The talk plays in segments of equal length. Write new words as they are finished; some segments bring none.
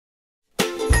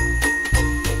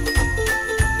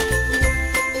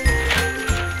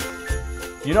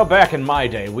You know, back in my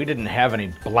day, we didn't have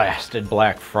any blasted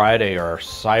Black Friday or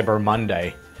Cyber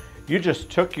Monday. You just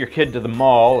took your kid to the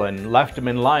mall and left him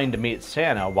in line to meet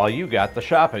Santa while you got the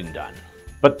shopping done.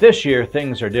 But this year,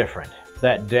 things are different.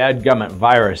 That dadgummit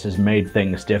virus has made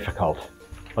things difficult.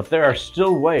 But there are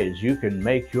still ways you can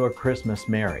make your Christmas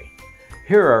merry.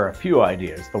 Here are a few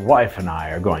ideas the wife and I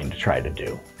are going to try to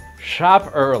do. Shop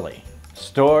early.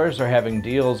 Stores are having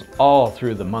deals all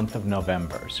through the month of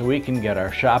November, so we can get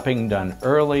our shopping done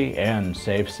early and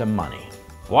save some money.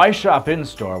 Why shop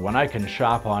in-store when I can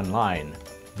shop online?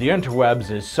 The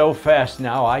interwebs is so fast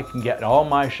now I can get all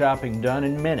my shopping done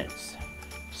in minutes.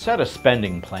 Set a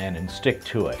spending plan and stick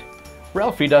to it.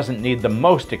 Ralphie doesn't need the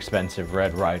most expensive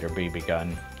Red Ryder BB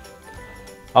gun.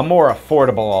 A more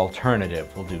affordable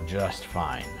alternative will do just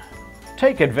fine.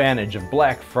 Take advantage of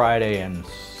Black Friday and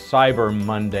Cyber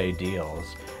Monday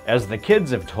deals. As the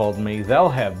kids have told me, they'll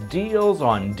have deals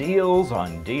on deals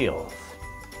on deals.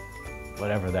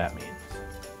 Whatever that means.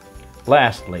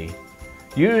 Lastly,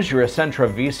 use your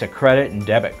Essentra Visa credit and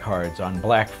debit cards on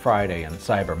Black Friday and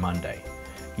Cyber Monday.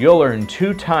 You'll earn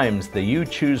 2 times the You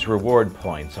Choose reward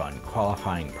points on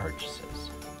qualifying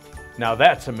purchases. Now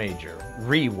that's a major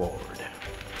reward.